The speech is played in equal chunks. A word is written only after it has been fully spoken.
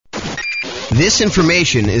This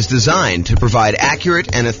information is designed to provide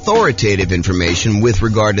accurate and authoritative information with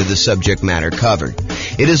regard to the subject matter covered.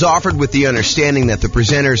 It is offered with the understanding that the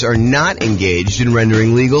presenters are not engaged in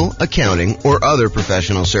rendering legal, accounting, or other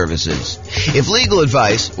professional services. If legal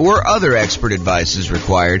advice or other expert advice is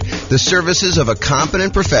required, the services of a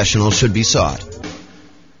competent professional should be sought.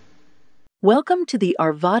 Welcome to the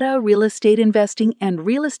Arvada Real Estate Investing and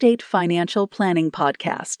Real Estate Financial Planning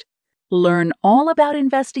Podcast. Learn all about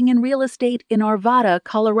investing in real estate in Arvada,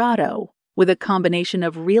 Colorado, with a combination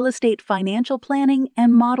of real estate financial planning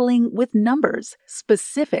and modeling with numbers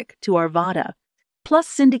specific to Arvada, plus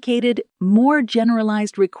syndicated, more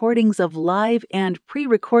generalized recordings of live and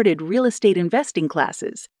pre-recorded real estate investing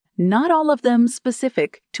classes, not all of them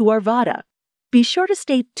specific to Arvada. Be sure to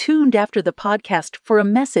stay tuned after the podcast for a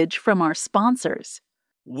message from our sponsors.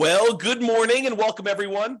 Well, good morning and welcome,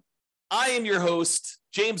 everyone. I am your host,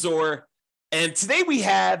 James Orr, and today we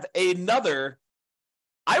have another,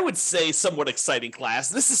 I would say, somewhat exciting class.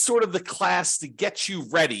 This is sort of the class to get you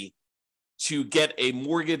ready to get a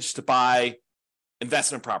mortgage to buy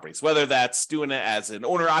investment properties, whether that's doing it as an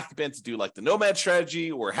owner-occupant to do like the nomad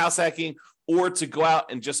strategy or house hacking, or to go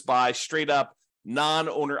out and just buy straight up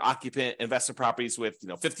non-owner occupant investment properties with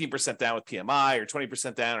 15% down with PMI, or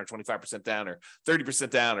 20% down, or 25% down, or 30%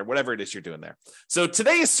 down, or whatever it is you're doing there. So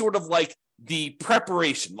today is sort of like the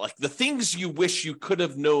preparation, like the things you wish you could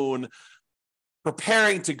have known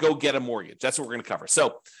preparing to go get a mortgage. That's what we're going to cover.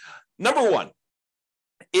 So number one,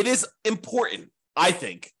 it is important, I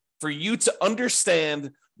think, for you to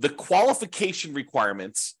understand the qualification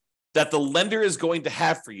requirements that the lender is going to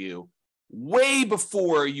have for you way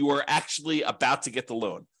before you are actually about to get the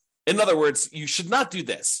loan. In other words, you should not do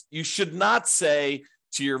this. You should not say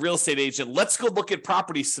to your real estate agent, let's go look at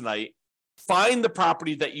properties tonight, find the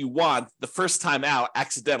property that you want the first time out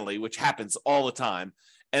accidentally, which happens all the time,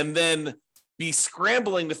 and then be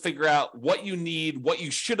scrambling to figure out what you need, what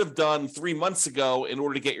you should have done 3 months ago in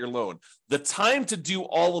order to get your loan. The time to do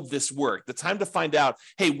all of this work, the time to find out,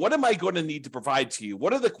 hey, what am I going to need to provide to you?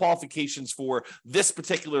 What are the qualifications for this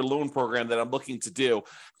particular loan program that I'm looking to do?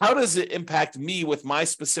 How does it impact me with my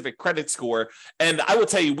specific credit score? And I will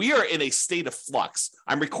tell you, we are in a state of flux.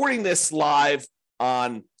 I'm recording this live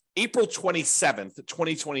on April 27th,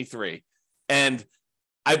 2023. And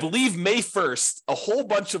I believe May 1st, a whole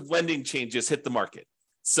bunch of lending changes hit the market.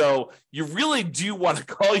 So you really do want to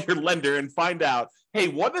call your lender and find out, hey,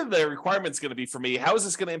 what are the requirements going to be for me? How is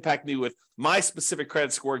this going to impact me with my specific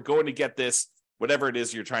credit score going to get this, whatever it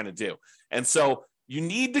is you're trying to do? And so you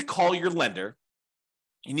need to call your lender.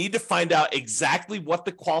 You need to find out exactly what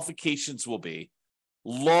the qualifications will be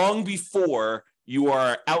long before you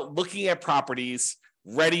are out looking at properties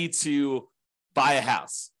ready to buy a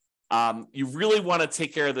house. You really want to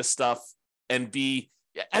take care of this stuff and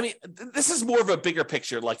this is more of a bigger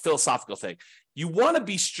picture, like philosophical thing. You want to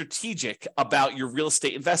be strategic about your real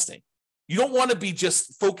estate investing. You don't want to be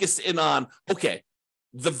just focused in on, okay,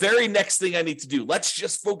 the very next thing I need to do, let's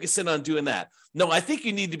just focus in on doing that. No, I think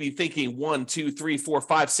you need to be thinking 1, 2, 3, 4,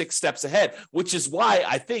 5, 6 steps ahead, which is why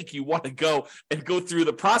I think you want to go through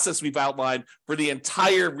the process we've outlined for the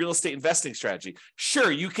entire real estate investing strategy.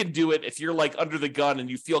 Sure, you can do it if you're like under the gun and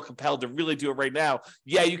you feel compelled to really do it right now.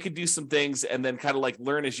 Yeah, you can do some things and then kind of like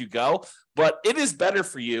learn as you go. But it is better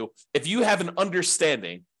for you if you have an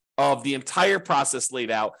understanding of the entire process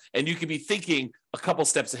laid out and you can be thinking a couple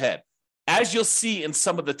steps ahead. As you'll see in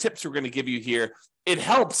some of the tips we're going to give you here, it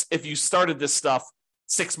helps if you started this stuff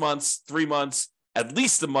 6 months, 3 months, at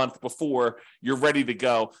least a month before you're ready to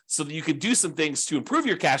go, so that you can do some things to improve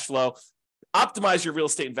your cash flow, optimize your real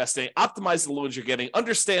estate investing, optimize the loans you're getting,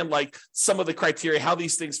 understand like some of the criteria, how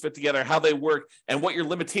these things fit together, how they work, and what your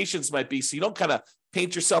limitations might be, so you don't kind of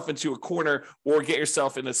paint yourself into a corner or get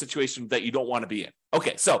yourself in a situation that you don't want to be in.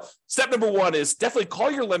 Okay, so step number one is definitely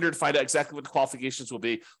call your lender to find out exactly what the qualifications will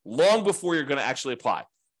be long before you're going to actually apply.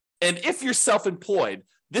 And if you're self-employed,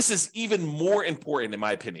 this is even more important, in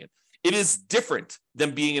my opinion. It is different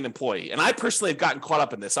than being an employee. And I personally have gotten caught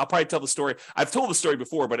up in this. I'll probably tell the story. I've told the story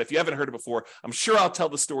before, but if you haven't heard it before, I'm sure I'll tell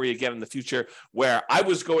the story again in the future, where I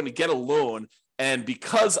was going to get a loan. And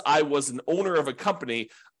because I was an owner of a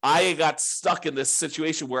company, I got stuck in this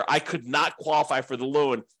situation where I could not qualify for the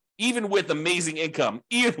loan, even with amazing income,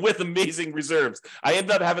 even with amazing reserves. I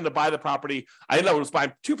ended up having to buy the property. I ended up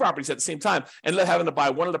buying 2 properties at the same time. I ended up having to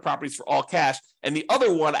buy one of the properties for all cash. And the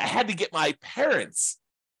other one, I had to get my parents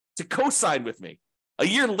to co-sign with me. A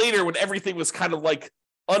year later, when everything was kind of like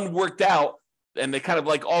unworked out and they kind of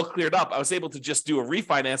like all cleared up, I was able to just do a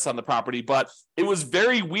refinance on the property. But it was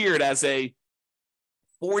very weird as a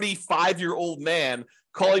 45-year-old man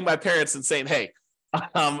calling my parents and saying, hey,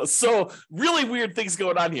 So really weird things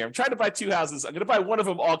going on here. I'm trying to buy 2 houses. I'm going to buy one of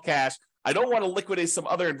them all cash. I don't want to liquidate some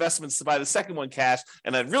other investments to buy the second one cash,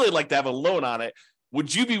 and I'd really like to have a loan on it.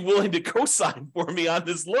 Would you be willing to co-sign for me on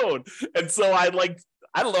this loan? And so I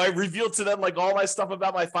don't know, I revealed to them like all my stuff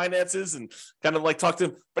about my finances and kind of like talk to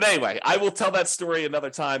them. But anyway, I will tell that story another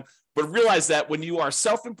time. But realize that when you are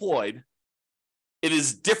self-employed, it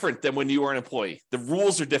is different than when you are an employee. The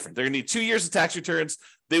rules are different. They're going to need 2 years of tax returns.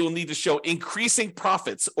 They will need to show increasing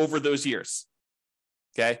profits over those years.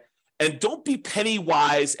 Okay. And don't be penny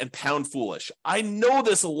wise and pound foolish. I know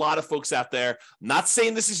there's a lot of folks out there, I'm not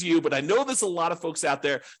saying this is you, but I know there's a lot of folks out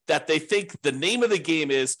there that they think the name of the game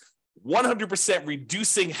is 100%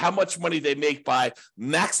 reducing how much money they make by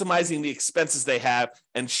maximizing the expenses they have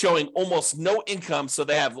and showing almost no income, so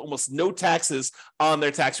they have almost no taxes on their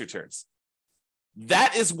tax returns.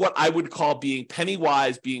 That is what I would call being penny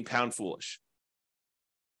wise, being pound foolish.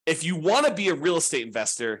 If you want to be a real estate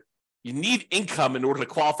investor, you need income in order to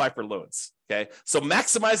qualify for loans, okay? So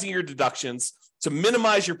maximizing your deductions to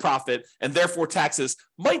minimize your profit and therefore taxes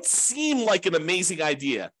might seem like an amazing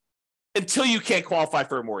idea until you can't qualify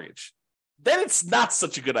for a mortgage. Then it's not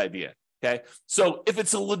such a good idea, okay? So if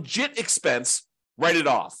it's a legit expense, write it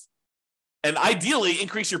off. And ideally,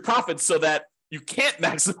 increase your profits so that you can't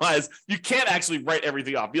actually write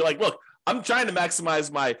everything off. Be like, look, I'm trying to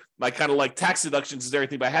maximize my kind of like tax deductions and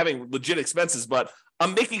everything by having legit expenses, but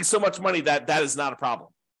I'm making so much money that is not a problem.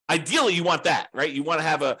 Ideally, you want that, right? You want to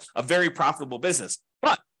have a very profitable business,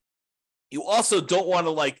 but you also don't want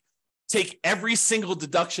to like take every single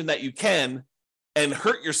deduction that you can and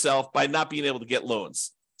hurt yourself by not being able to get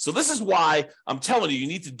loans. So this is why I'm telling you, you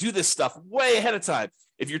need to do this stuff way ahead of time.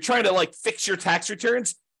 If you're trying to like fix your tax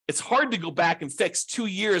returns, it's hard to go back and fix 2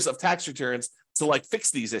 years of tax returns to like fix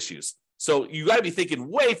these issues. So you got to be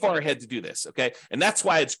thinking way far ahead to do this, okay? And that's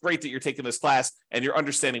why it's great that you're taking this class and you're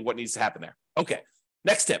understanding what needs to happen there. Okay,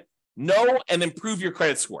 next tip, know and improve your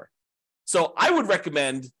credit score. So I would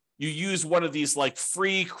recommend you use one of these like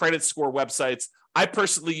free credit score websites. I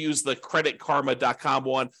personally use the creditkarma.com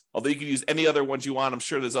one, although you can use any other ones you want. I'm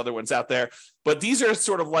sure there's other ones out there. But these are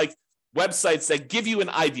sort of like websites that give you an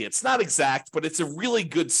idea. It's not exact, but it's a really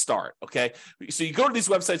good start, okay? So you go to these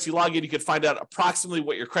websites, you log in, you can find out approximately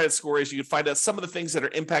what your credit score is. You can find out some of the things that are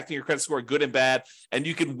impacting your credit score, good and bad, and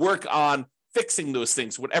you can work on fixing those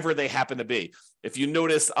things, whatever they happen to be. If you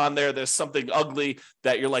notice on there's something ugly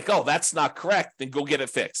that you're like, oh, that's not correct, then go get it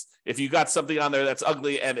fixed. If you got something on there that's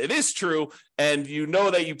ugly and it is true, and you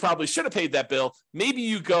know that you probably should have paid that bill, maybe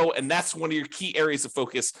you go and that's one of your key areas of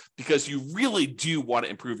focus because you really do want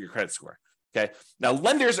to improve your credit score. Okay. Now,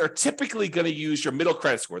 lenders are typically going to use your middle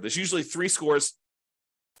credit score. There's usually 3 scores.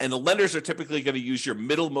 And the lenders are typically going to use your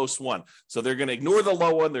middlemost one. So they're going to ignore the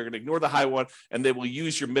low one, they're going to ignore the high one, and they will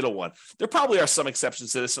use your middle one. There probably are some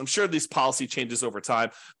exceptions to this. I'm sure these policy changes over time,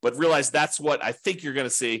 but realize that's what I think you're going to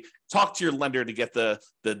see. Talk to your lender to get the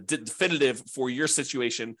definitive for your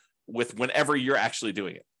situation with whenever you're actually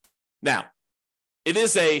doing it. Now, it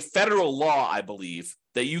is a federal law, I believe,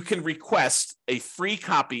 that you can request a free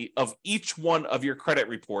copy of each one of your credit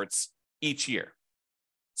reports each year.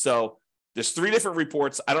 So there's 3 different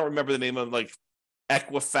reports. I don't remember the name of them, like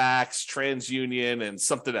Equifax, TransUnion, and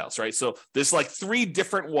something else, right? So there's like 3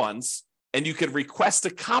 different ones, and you can request a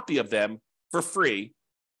copy of them for free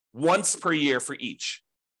once per year for each.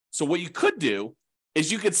 So what you could do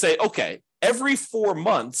is you could say, okay, every 4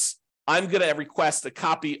 months, I'm going to request a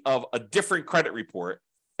copy of a different credit report,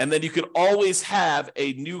 and then you could always have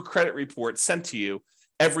a new credit report sent to you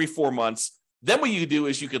every 4 months. Then what you do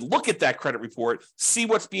is you could look at that credit report, see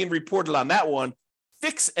what's being reported on that one,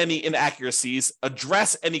 fix any inaccuracies,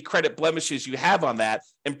 address any credit blemishes you have on that,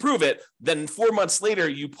 improve it. Then 4 months later,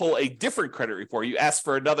 you pull a different credit report. You ask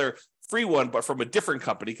for another free one, but from a different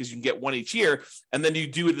company because you can get one each year. And then you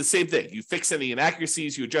do the same thing. You fix any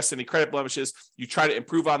inaccuracies, you address any credit blemishes, you try to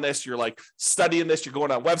improve on this. You're like studying this, you're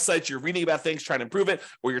going on websites, you're reading about things, trying to improve it,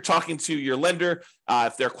 or you're talking to your lender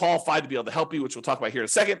if they're qualified to be able to help you, which we'll talk about here in a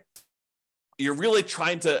second. You're really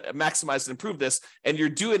trying to maximize and improve this, and you're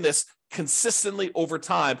doing this consistently over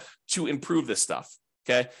time to improve this stuff,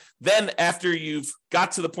 okay? Then after you've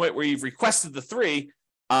got to the point where you've requested the 3,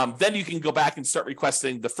 then you can go back and start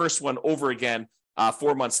requesting the first one over again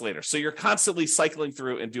 4 months later. So you're constantly cycling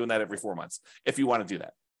through and doing that every 4 months if you want to do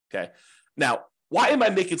that, okay? Now, why am I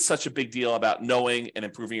making such a big deal about knowing and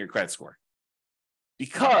improving your credit score?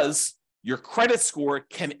 Because your credit score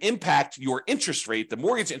can impact your interest rate, the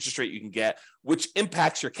mortgage interest rate you can get, which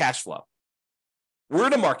impacts your cash flow. We're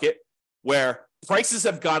in a market where prices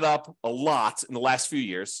have gone up a lot in the last few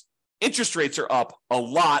years. Interest rates are up a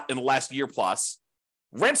lot in the last year plus.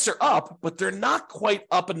 Rents are up, but they're not quite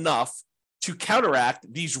up enough to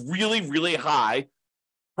counteract these really, really high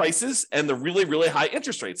prices and the really, really high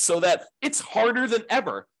interest rates, so that it's harder than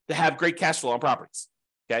ever to have great cash flow on properties.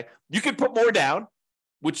 Okay. You can put more down,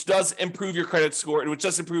 which does improve your credit score, and which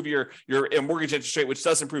does improve your mortgage interest rate, which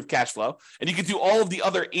does improve cash flow. And you can do all of the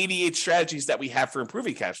other 88 strategies that we have for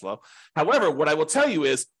improving cash flow. However, what I will tell you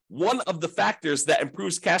is one of the factors that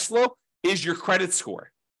improves cash flow is your credit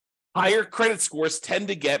score. Higher credit scores tend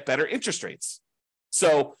to get better interest rates.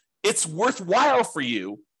 So it's worthwhile for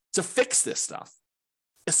you to fix this stuff,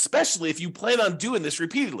 especially if you plan on doing this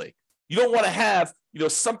repeatedly. You don't want to have,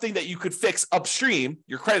 something that you could fix upstream,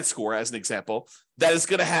 your credit score as an example, that is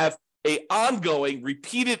going to have an ongoing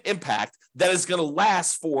repeated impact that is going to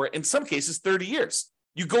last for, in some cases, 30 years.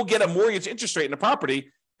 You go get a mortgage interest rate in a property,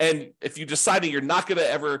 and if you decide that you're not going to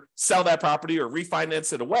ever sell that property or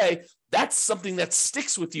refinance it away, that's something that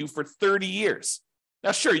sticks with you for 30 years.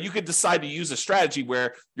 Now, sure, you could decide to use a strategy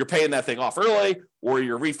where you're paying that thing off early, or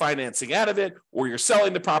you're refinancing out of it, or you're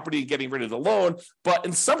selling the property and getting rid of the loan. But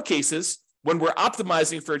in some cases, when we're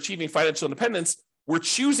optimizing for achieving financial independence, we're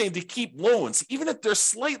choosing to keep loans, even if they're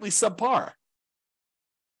slightly subpar.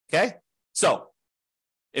 Okay? So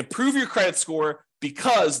improve your credit score,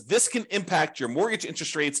 because this can impact your mortgage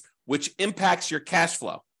interest rates, which impacts your cash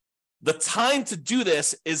flow. The time to do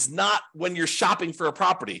this is not when you're shopping for a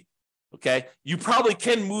property. Okay, you probably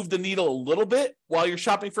can move the needle a little bit while you're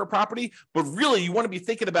shopping for a property, but really you want to be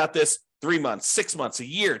thinking about this 3 months, 6 months, a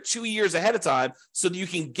year, 2 years ahead of time, so that you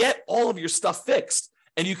can get all of your stuff fixed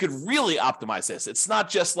and you could really optimize this. It's not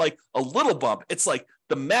just like a little bump, it's like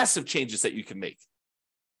the massive changes that you can make.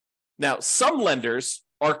 Now, some lenders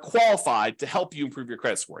are qualified to help you improve your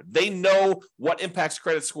credit score. They know what impacts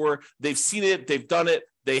credit score. They've seen it, they've done it.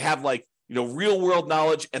 They have real world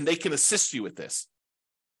knowledge, and they can assist you with this.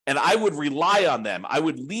 And I would rely on them. I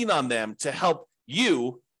would lean on them to help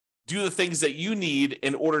you do the things that you need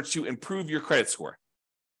in order to improve your credit score.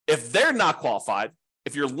 If they're not qualified,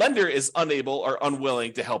 if your lender is unable or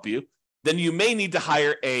unwilling to help you, then you may need to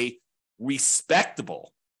hire a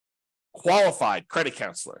respectable, qualified credit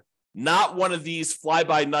counselor, not one of these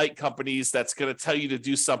fly-by-night companies that's going to tell you to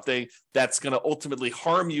do something that's going to ultimately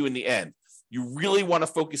harm you in the end. You really want to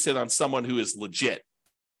focus in on someone who is legit.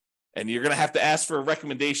 And you're going to have to ask for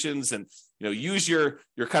recommendations and use your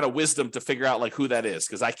kind of wisdom to figure out who that is,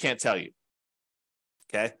 because I can't tell you.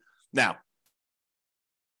 Okay. Now,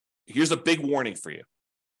 here's a big warning for you.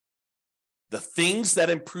 The things that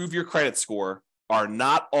improve your credit score are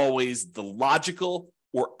not always the logical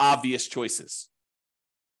or obvious choices.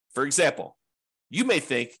 For example, you may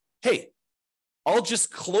think, hey, I'll just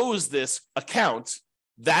close this account.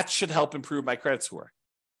 That should help improve my credit score.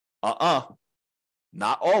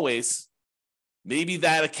 Not always. Maybe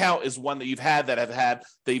that account is one that you've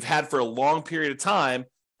had for a long period of time,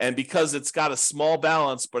 and because it's got a small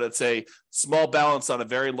balance, but it's a small balance on a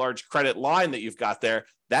very large credit line that you've got there,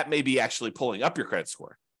 that may be actually pulling up your credit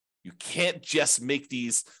score. You can't just make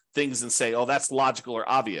these things and say, oh, that's logical or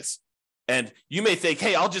obvious. And you may think,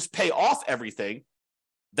 hey, I'll just pay off everything.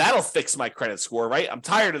 That'll fix my credit score, right? I'm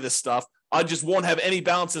tired of this stuff. I just won't have any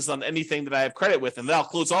balances on anything that I have credit with, and then I'll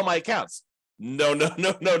close all my accounts. No.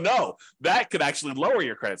 That could actually lower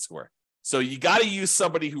your credit score. So you got to use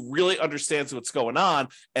somebody who really understands what's going on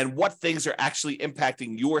and what things are actually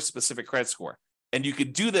impacting your specific credit score. And you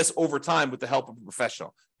could do this over time with the help of a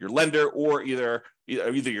professional, your lender, or either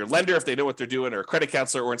your lender if they know what they're doing, or a credit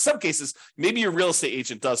counselor, or in some cases, maybe your real estate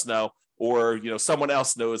agent does know, or someone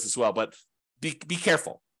else knows as well. But be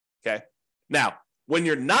careful. Okay. Now, when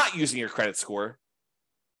you're not using your credit score,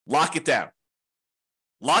 lock it down.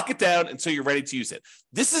 Lock it down until you're ready to use it.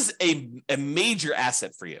 This is a major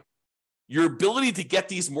asset for you. Your ability to get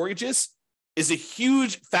these mortgages is a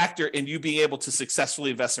huge factor in you being able to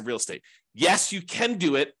successfully invest in real estate. Yes, you can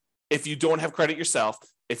do it if you don't have credit yourself,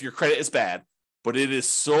 if your credit is bad, but it is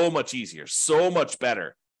so much easier, so much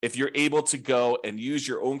better if you're able to go and use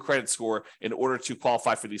your own credit score in order to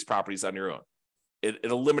qualify for these properties on your own. It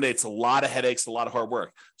eliminates a lot of headaches, a lot of hard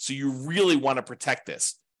work. So you really want to protect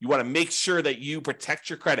this. You want to make sure that you protect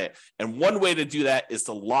your credit. And one way to do that is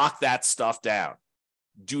to lock that stuff down.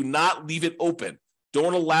 Do not leave it open.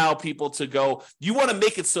 Don't allow people to go. You want to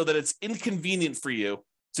make it so that it's inconvenient for you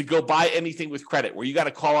to go buy anything with credit, where you got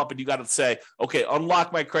to call up and you got to say, okay,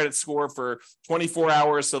 unlock my credit score for 24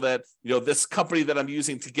 hours so that, this company that I'm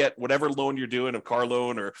using to get whatever loan you're doing, a car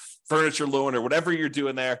loan or furniture loan or whatever you're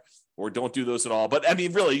doing there, or don't do those at all. But I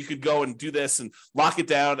mean, really, you could go and do this and lock it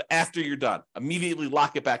down after you're done. Immediately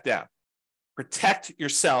lock it back down. Protect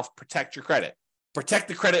yourself, protect your credit, protect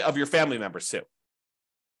the credit of your family members too.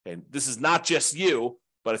 And this is not just you,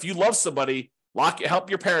 but if you love somebody, help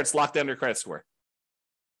your parents lock down their credit score,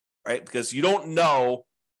 right? Because you don't know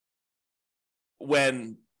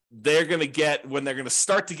when they're going to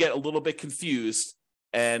start to get a little bit confused,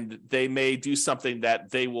 and they may do something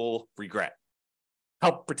that they will regret.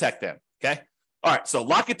 Help protect them, okay? All right, so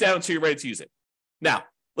lock it down until you're ready to use it. Now,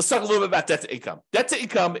 let's talk a little bit about debt to income. Debt to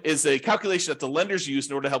income is a calculation that the lenders use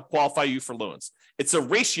in order to help qualify you for loans. It's a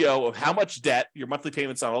ratio of how much debt, your monthly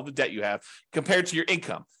payments on all the debt you have, compared to your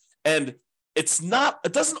income. And it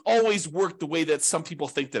doesn't always work the way that some people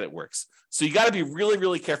think that it works. So you got to be really,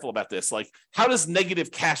 really careful about this. Like, how does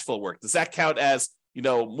negative cash flow work? Does that count as,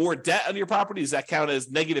 more debt on your property? Does that count as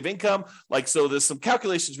negative income? So there's some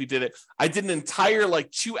calculations we did it. I did an entire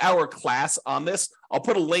 2-hour class on this. I'll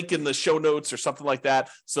put a link in the show notes or something like that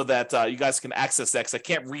so that you guys can access that, because I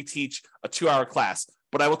can't reteach a 2-hour class.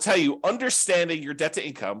 But I will tell you, understanding your debt to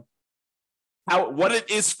income, what it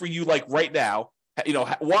is for you right now,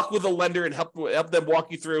 walk with a lender and help them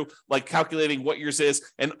walk you through calculating what yours is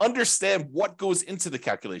and understand what goes into the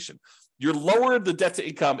calculation. Your lower the debt to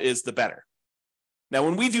income is, the better. Now,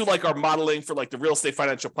 when we do our modeling for the real estate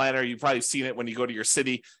financial planner, you've probably seen it when you go to your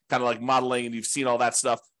city, kind of modeling, and you've seen all that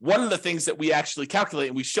stuff. One of the things that we actually calculate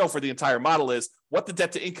and we show for the entire model is what the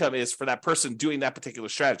debt to income is for that person doing that particular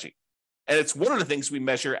strategy. And it's one of the things we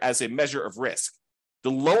measure as a measure of risk.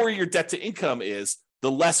 The lower your debt to income is,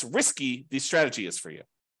 the less risky the strategy is for you.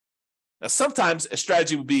 Now, sometimes a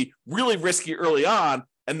strategy would be really risky early on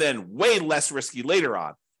and then way less risky later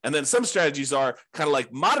on. And then some strategies are kind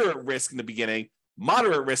of moderate risk in the beginning,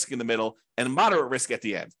 moderate risk in the middle, and moderate risk at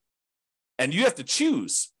the end. And you have to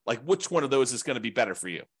choose which one of those is going to be better for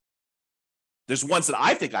you. There's ones that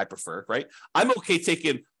I think I prefer, right? I'm okay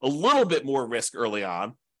taking a little bit more risk early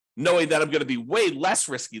on, knowing that I'm going to be way less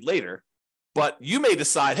risky later. But you may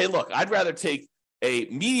decide, hey, look, I'd rather take a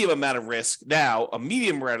medium amount of risk now, a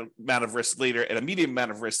medium amount of risk later, and a medium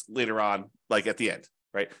amount of risk later on, at the end,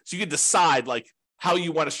 right? So you can decide how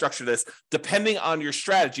you want to structure this depending on your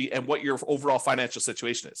strategy and what your overall financial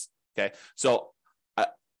situation is, okay? So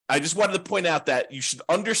I just wanted to point out that you should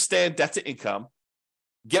understand debt to income,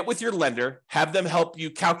 get with your lender, have them help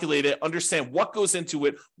you calculate it, understand what goes into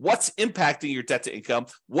it, what's impacting your debt to income,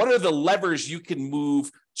 what are the levers you can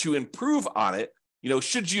move to improve on it.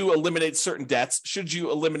 Should you eliminate certain debts? Should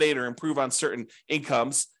you eliminate or improve on certain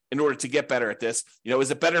incomes in order to get better at this?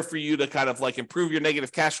 Is it better for you to kind of improve your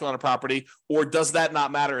negative cash flow on a property, or does that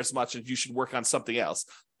not matter as much and you should work on something else?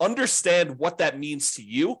 Understand what that means to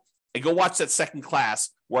you and go watch that second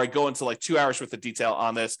class where I go into 2 hours worth of detail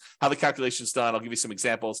on this, how the calculation is done. I'll give you some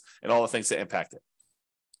examples and all the things that impact it.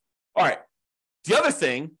 All right. The other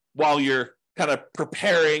thing, while you're kind of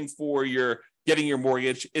preparing for getting your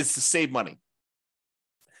mortgage, is to save money.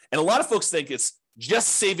 And a lot of folks think it's just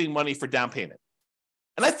saving money for down payment.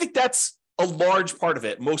 And I think that's a large part of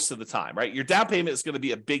it most of the time, right? Your down payment is going to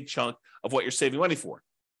be a big chunk of what you're saving money for.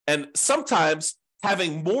 And sometimes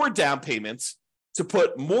having more down payments to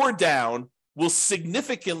put more down will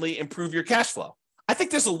significantly improve your cash flow. I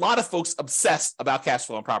think there's a lot of folks obsessed about cash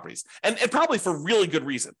flow on properties, and probably for really good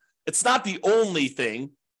reason. It's not the only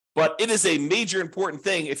thing, but it is a major important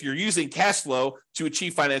thing if you're using cash flow to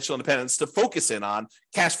achieve financial independence, to focus in on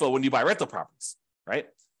cash flow when you buy rental properties, right?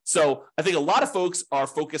 So I think a lot of folks are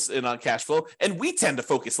focused in on cash flow, and we tend to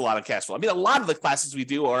focus a lot on cash flow. I mean, a lot of the classes we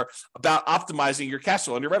do are about optimizing your cash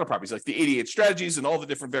flow on your rental properties, like the 88 strategies and all the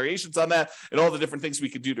different variations on that and all the different things we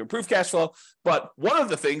could do to improve cash flow. But one of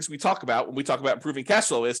the things we talk about when we talk about improving cash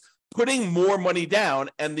flow is putting more money down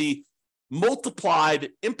and the multiplied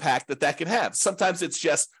impact that can have. Sometimes it's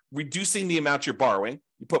just reducing the amount you're borrowing.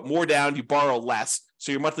 You put more down, you borrow less,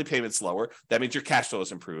 so your monthly payment's lower. That means your cash flow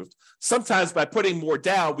is improved. Sometimes by putting more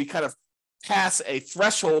down, we kind of pass a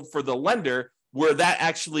threshold for the lender where that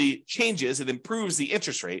actually changes and improves the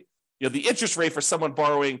interest rate. The interest rate for someone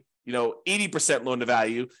borrowing 80% loan to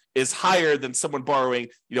value is higher than someone borrowing,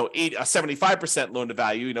 a 75% loan to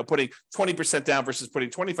value, putting 20% down versus putting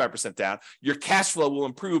 25% down. Your cash flow will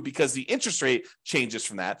improve because the interest rate changes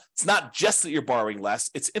from that. It's not just that you're borrowing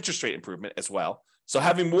less, it's interest rate improvement as well. So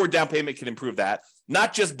having more down payment can improve that.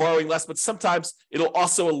 Not just borrowing less, but sometimes it'll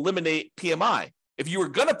also eliminate PMI. If you were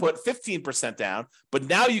going to put 15% down, but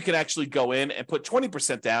now you can actually go in and put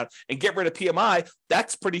 20% down and get rid of PMI,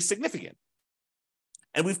 that's pretty significant.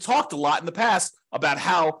 And we've talked a lot in the past about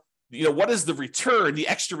how, what is the return, the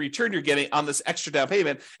extra return you're getting on this extra down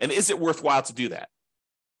payment, and is it worthwhile to do that?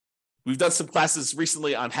 We've done some classes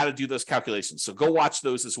recently on how to do those calculations, so go watch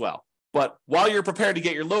those as well. But while you're preparing to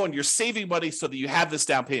get your loan, you're saving money so that you have this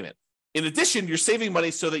down payment. In addition, you're saving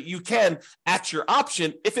money so that you can, at your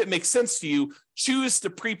option, if it makes sense to you, choose to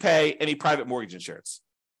prepay any private mortgage insurance.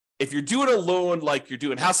 If you're doing a loan like you're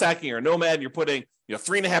doing house hacking or a nomad, and you're putting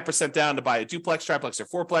 3.5% down to buy a duplex, triplex, or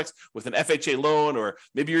fourplex with an FHA loan, or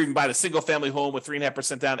maybe you're even buying a single family home with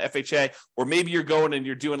 3.5% down FHA, or maybe you're going and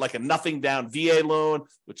you're doing like a nothing down VA loan,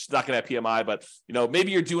 which is not going to have PMI, but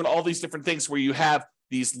maybe you're doing all these different things where you have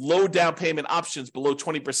these low down payment options below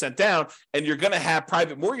 20% down, and you're going to have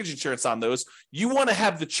private mortgage insurance on those. You want to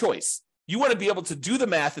have the choice. You want to be able to do the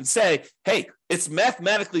math and say, hey, it's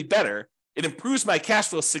mathematically better. It improves my cash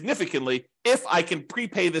flow significantly if I can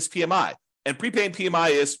prepay this PMI. And prepaying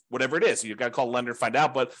PMI is whatever it is. You've got to call a lender to find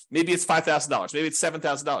out, but maybe it's $5,000, maybe it's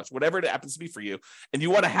 $7,000, whatever it happens to be for you. And you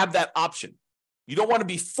want to have that option. You don't want to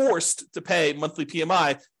be forced to pay monthly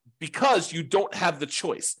PMI because you don't have the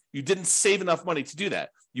choice. You didn't save enough money to do that.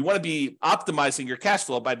 You want to be optimizing your cash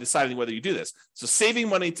flow by deciding whether you do this. So saving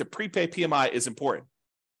money to prepay PMI is important.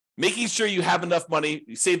 Making sure you have enough money,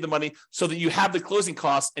 you save the money so that you have the closing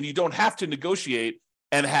costs and you don't have to negotiate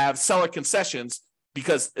and have seller concessions,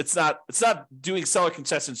 because it's not doing seller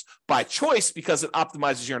concessions by choice because it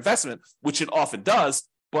optimizes your investment, which it often does,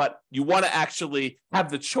 but you want to actually have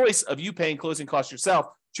the choice of you paying closing costs yourself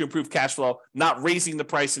to improve cash flow, not raising the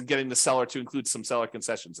price and getting the seller to include some seller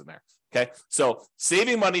concessions in there. Okay, so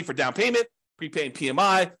saving money for down payment, prepaying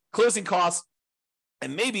PMI, closing costs,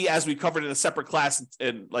 and maybe, as we covered in a separate class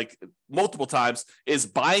and like multiple times, is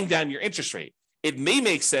buying down your interest rate. It may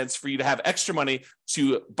make sense for you to have extra money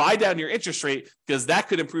to buy down your interest rate because that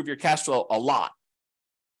could improve your cash flow a lot.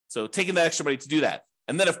 So taking that extra money to do that.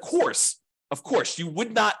 And then, of course, you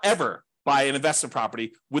would not ever buy an investment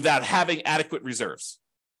property without having adequate reserves.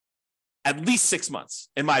 At least 6 months,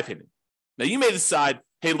 in my opinion. Now, you may decide,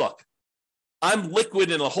 hey, look, I'm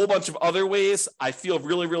liquid in a whole bunch of other ways. I feel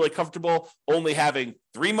really, really comfortable only having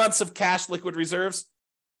 3 months of cash liquid reserves.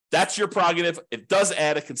 That's your prerogative. It does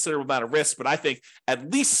add a considerable amount of risk, but I think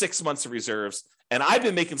at least 6 months of reserves. And I've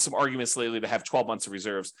been making some arguments lately to have 12 months of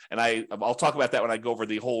reserves. And I'll talk about that when I go over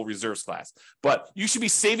the whole reserves class. But you should be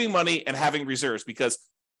saving money and having reserves because,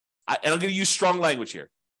 and I'm going to use strong language here,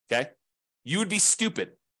 okay? You would be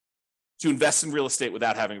stupid to invest in real estate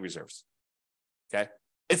without having reserves, okay?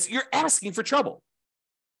 You're asking for trouble.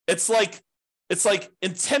 It's like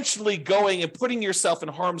intentionally going and putting yourself in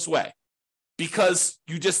harm's way because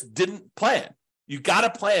you just didn't plan. You got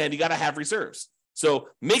to plan. You got to have reserves. So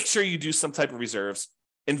make sure you do some type of reserves,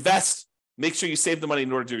 invest, make sure you save the money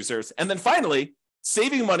in order to do reserves. And then finally,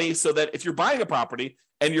 saving money so that if you're buying a property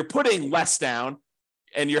and you're putting less down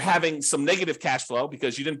and you're having some negative cash flow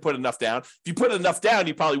because you didn't put enough down. If you put enough down,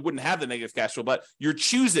 you probably wouldn't have the negative cash flow, but you're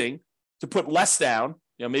choosing to put less down.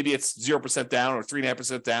 Maybe it's 0% down or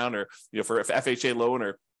 3.5% down, or for an FHA loan,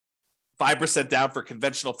 or 5% down for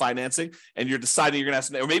conventional financing, and you're deciding you're going to have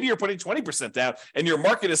some, or maybe you're putting 20% down, and your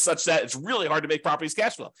market is such that it's really hard to make properties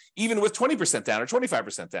cash flow, even with 20% down or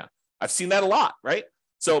 25% down. I've seen that a lot, right?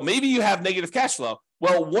 So maybe you have negative cash flow.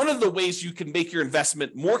 Well, one of the ways you can make your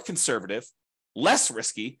investment more conservative, less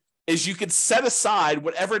risky, is you can set aside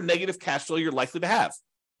whatever negative cash flow you're likely to have,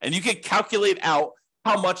 and you can calculate out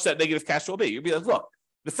how much that negative cash flow will be. You'll be like, look,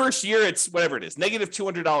 the first year, it's whatever it is, negative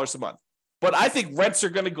 $200 a month. But I think rents are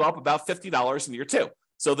going to go up about $50 in year two.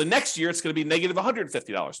 So the next year, it's going to be negative $150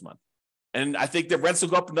 a month. And I think that rents will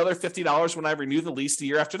go up another $50 when I renew the lease the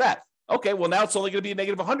year after that. Okay, well, now it's only going to be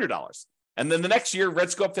negative $100. And then the next year,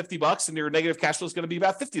 rents go up $50 and your negative cash flow is going to be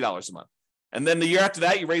about $50 a month. And then the year after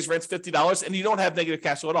that, you raise rents $50 and you don't have negative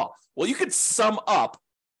cash flow at all. Well, you could sum up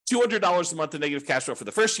 $200 a month in negative cash flow for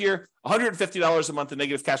the first year, $150 a month in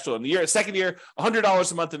negative cash flow in the second year,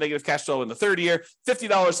 $100 a month in negative cash flow in the third year,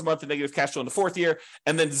 $50 a month in negative cash flow in the fourth year,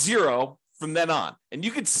 and then zero from then on. And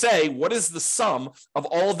you could say, what is the sum of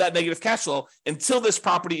all of that negative cash flow until this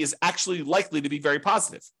property is actually likely to be very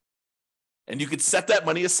positive? And you could set that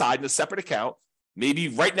money aside in a separate account, maybe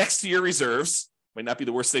right next to your reserves, might not be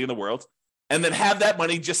the worst thing in the world, and then have that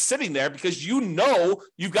money just sitting there because you know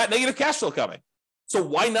you've got negative cash flow coming. So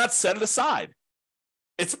why not set it aside?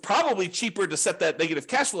 It's probably cheaper to set that negative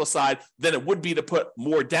cash flow aside than it would be to put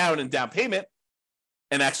more down in down payment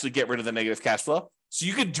and actually get rid of the negative cash flow. So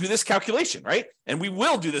you could do this calculation, right? And we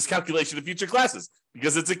will do this calculation in future classes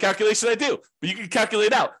because it's a calculation I do. But you can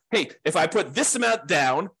calculate out, hey, if I put this amount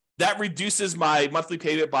down, that reduces my monthly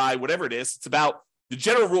payment by whatever it is. It's about, the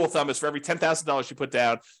general rule of thumb is for every $10,000 you put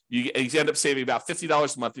down, you end up saving about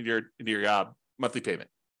 $50 a month in your monthly payment.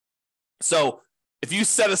 So if you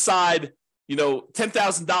set aside,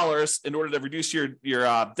 $10,000 in order to reduce your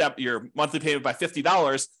monthly payment by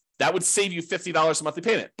 $50, that would save you $50 a monthly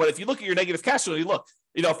payment. But if you look at your negative cash flow, you look,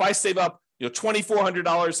 if I save up,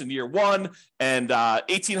 $2,400 in year one, and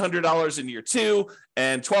 $1,800 in year two,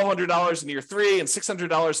 and $1,200 in year three, and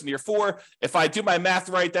 $600 in year four. If I do my math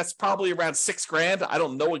right, that's probably around $6,000. I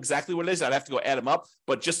don't know exactly what it is. I'd have to go add them up,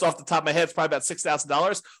 but just off the top of my head, it's probably about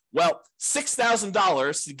 $6,000. Well,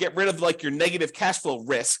 $6,000 to get rid of like your negative cash flow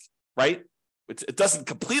risk, right? It doesn't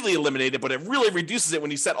completely eliminate it, but it really reduces it when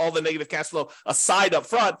you set all the negative cash flow aside up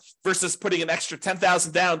front versus putting an extra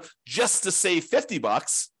 $10,000 down just to save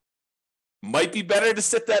 $50. Might be better to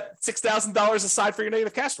set that $6,000 aside for your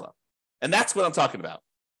negative cash flow. And that's what I'm talking about.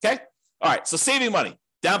 Okay. All right. So saving money,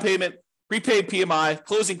 down payment, prepaid PMI,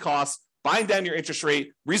 closing costs, buying down your interest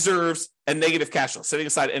rate, reserves, and negative cash flow, setting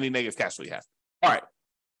aside any negative cash flow you have. All right.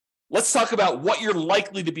 Let's talk about what you're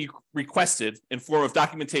likely to be requested in form of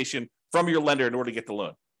documentation from your lender in order to get the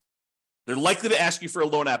loan. They're likely to ask you for a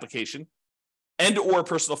loan application and or a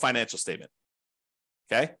personal financial statement.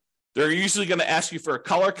 Okay. They're usually going to ask you for a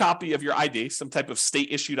color copy of your ID, some type of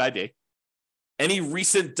state-issued ID, any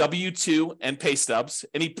recent W-2 and pay stubs,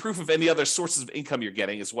 any proof of any other sources of income you're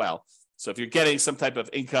getting as well. So if you're getting some type of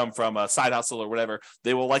income from a side hustle or whatever,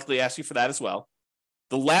 they will likely ask you for that as well.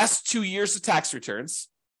 The last 2 years of tax returns.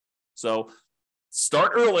 So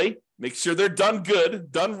start early, make sure they're done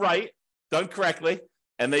good, done right, done correctly,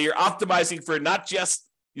 and that you're optimizing for not just,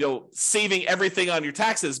 saving everything on your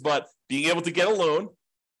taxes, but being able to get a loan.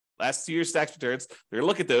 Last 2 years tax returns, they're going to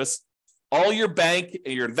look at those. All your bank,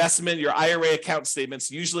 your investment, your IRA account statements,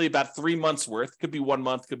 usually about 3 months worth. Could be 1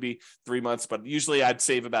 month, could be 3 months, but usually I'd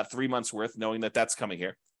save about 3 months worth knowing that that's coming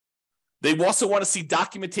here. They also want to see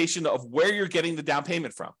documentation of where you're getting the down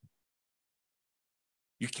payment from.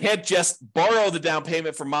 You can't just borrow the down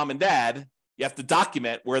payment from mom and dad. You have to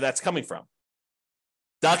document where that's coming from.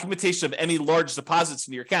 Documentation of any large deposits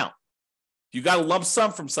in your account. If you got a lump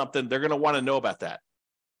sum from something, they're going to want to know about that.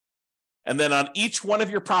 And then on each one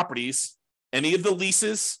of your properties, any of the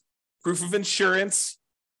leases, proof of insurance,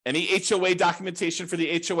 any HOA documentation for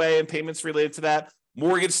the HOA and payments related to that,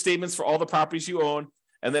 mortgage statements for all the properties you own.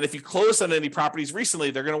 And then if you closed on any properties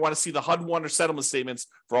recently, they're going to want to see the HUD-1 or settlement statements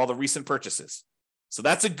for all the recent purchases. So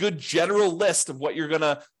that's a good general list of what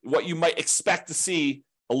you might expect to see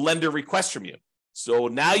a lender request from you. So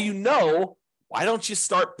now you know, why don't you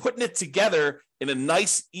start putting it together in a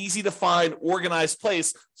nice, easy to find, organized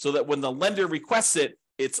place so that when the lender requests it,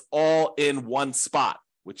 it's all in one spot,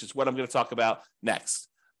 which is what I'm going to talk about next.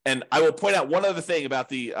 And I will point out one other thing about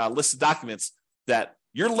the list of documents, that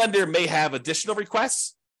your lender may have additional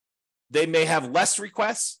requests. They may have less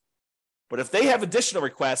requests. But if they have additional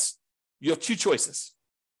requests, you have two choices.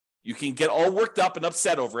 You can get all worked up and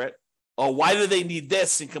upset over it. Oh, why do they need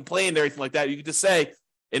this, and complain and everything like that? You can just say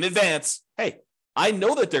in advance, hey, I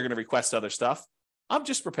know that they're going to request other stuff. I'm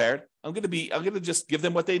just prepared. I'm going to just give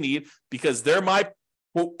them what they need because they're my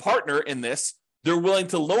quote partner in this. They're willing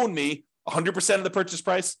to loan me 100% of the purchase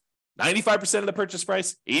price, 95% of the purchase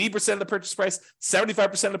price, 80% of the purchase price,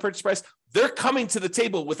 75% of the purchase price. They're coming to the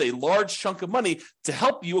table with a large chunk of money to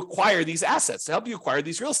help you acquire these assets, to help you acquire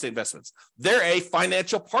these real estate investments. They're a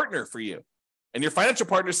financial partner for you. And your financial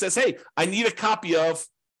partner says, hey, I need a copy of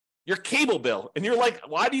your cable bill. And you're like,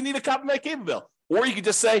 why do you need a copy of my cable bill? Or you could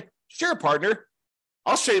just say, sure, partner,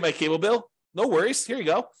 I'll show you my cable bill. No worries. Here you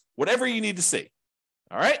go. Whatever you need to see.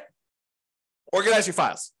 All right. Organize your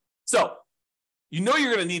files. So you know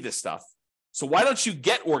you're going to need this stuff. So why don't you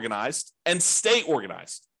get organized and stay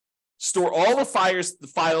organized? Store all the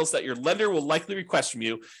files that your lender will likely request from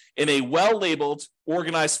you in a well-labeled,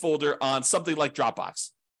 organized folder on something like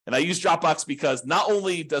Dropbox. And I use Dropbox because not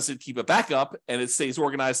only does it keep a backup and it stays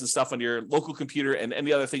organized and stuff on your local computer and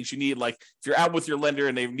any other things you need, like if you're out with your lender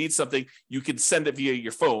and they need something, you can send it via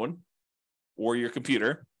your phone or your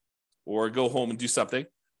computer or go home and do something.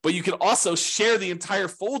 But you can also share the entire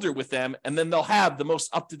folder with them, and then they'll have the most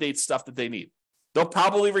up-to-date stuff that they need. They'll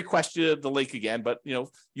probably request you the link again, but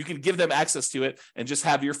you can give them access to it and just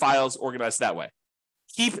have your files organized that way.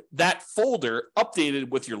 Keep that folder updated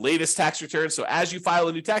with your latest tax return. So as you file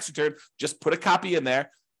a new tax return, just put a copy in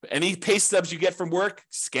there. Any pay stubs you get from work,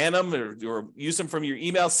 scan them or use them from your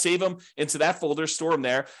email, save them into that folder, store them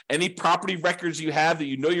there. Any property records you have that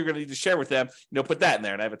you know you're going to need to share with them, put that in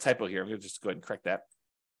there. And I have a typo here. I'm going to just go ahead and correct that.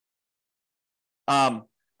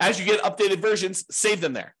 As you get updated versions, save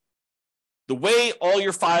them there. That way all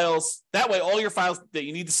your files that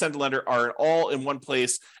you need to send to lender are all in one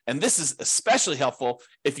place. And this is especially helpful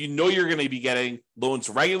if you know you're going to be getting loans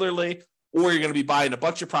regularly, or you're going to be buying a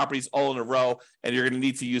bunch of properties all in a row, and you're going to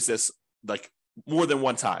need to use this like more than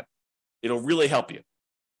one time. It'll really help you.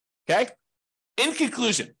 Okay? In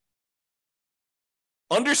conclusion,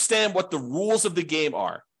 understand what the rules of the game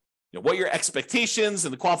are. what your expectations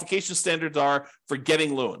and the qualification standards are for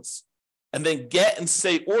getting loans. And then get and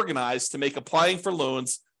stay organized to make applying for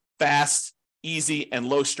loans fast, easy, and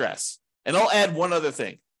low stress. And I'll add one other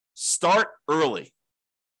thing. Start early.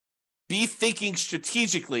 Be thinking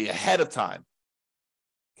strategically ahead of time.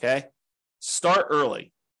 Okay? Start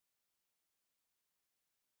early.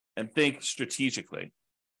 And think strategically.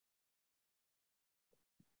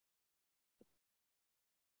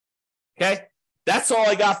 Okay? That's all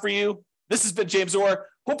I got for you. This has been James Orr.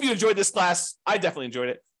 Hope you enjoyed this class. I definitely enjoyed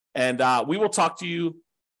it. And we will talk to you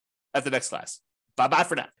at the next class. Bye-bye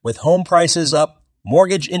for now. With home prices up,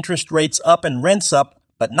 mortgage interest rates up, and rents up,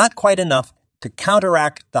 but not quite enough to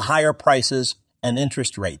counteract the higher prices and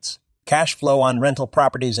interest rates. Cash flow on rental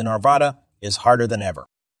properties in Arvada is harder than ever.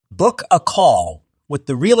 Book a call with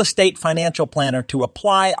the Real Estate Financial Planner to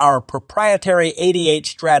apply our proprietary 88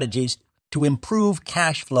 strategies to improve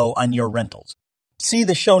cash flow on your rentals. See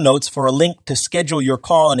the show notes for a link to schedule your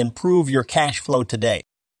call and improve your cash flow today.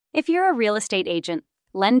 If you're a real estate agent,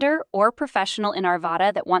 lender, or professional in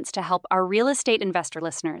Arvada that wants to help our real estate investor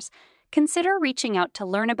listeners, consider reaching out to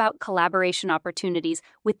learn about collaboration opportunities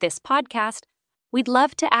with this podcast. We'd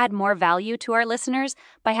love to add more value to our listeners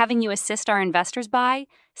by having you assist our investors buy,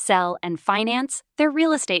 sell, and finance their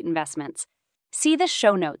real estate investments. See the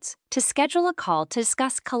show notes to schedule a call to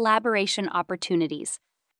discuss collaboration opportunities.